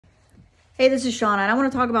Hey, this is Shawna, and I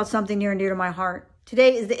want to talk about something near and dear to my heart.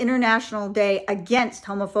 Today is the International Day against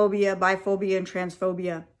homophobia, biphobia, and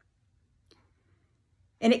transphobia.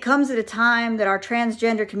 And it comes at a time that our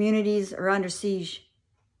transgender communities are under siege.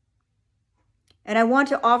 And I want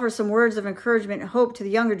to offer some words of encouragement and hope to the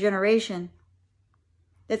younger generation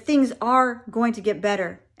that things are going to get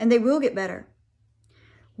better, and they will get better.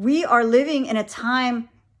 We are living in a time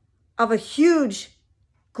of a huge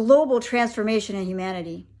global transformation in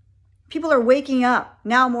humanity. People are waking up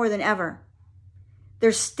now more than ever.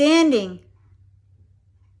 They're standing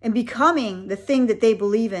and becoming the thing that they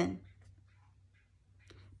believe in.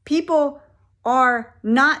 People are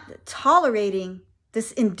not tolerating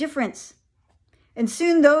this indifference. And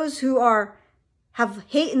soon those who have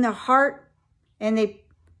hate in their heart and they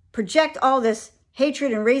project all this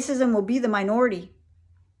hatred and racism will be the minority.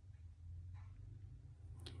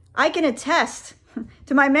 I can attest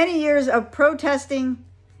to my many years of protesting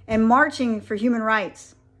and marching for human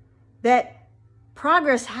rights that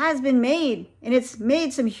progress has been made, and it's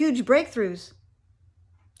made some huge breakthroughs.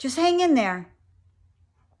 Just hang in there.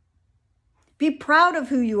 Be proud of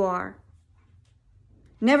who you are.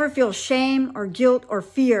 Never feel shame or guilt or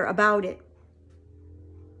fear about it.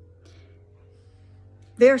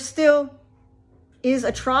 There still is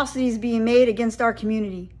atrocities being made against our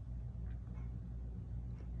community.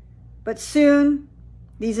 But soon,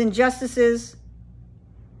 these injustices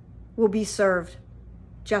will be served.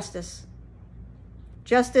 Justice.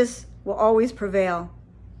 Justice will always prevail.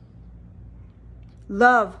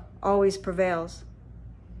 Love always prevails.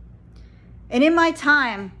 And in my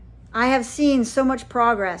time, I have seen so much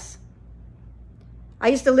progress. I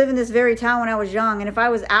used to live in this very town when I was young, and if I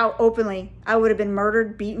was out openly, I would have been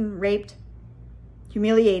murdered, beaten, raped,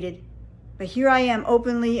 humiliated. But here I am,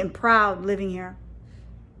 openly and proud, living here.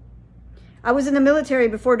 I was in the military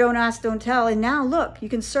before Don't Ask, Don't Tell, and now look, you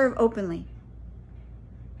can serve openly.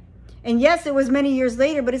 And yes, it was many years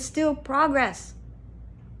later, but it's still progress.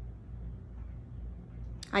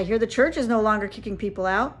 I hear the church is no longer kicking people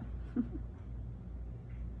out.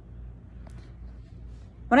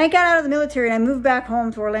 When I got out of the military and I moved back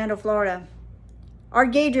home to Orlando, Florida, our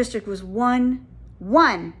gay district was one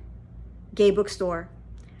gay bookstore.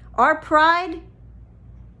 Our pride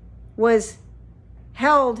was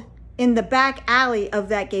held in the back alley of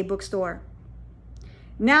that gay bookstore.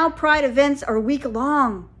 Now pride events are week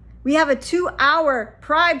long. We have a 2-hour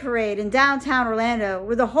pride parade in downtown Orlando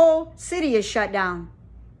where the whole city is shut down.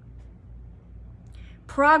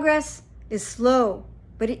 Progress is slow,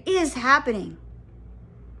 but it is happening.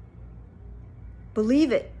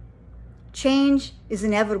 Believe it. Change is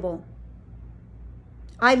inevitable.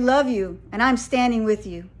 I love you, and I'm standing with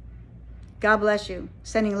you. God bless you.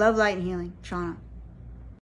 Sending love, light, and healing. Shawna.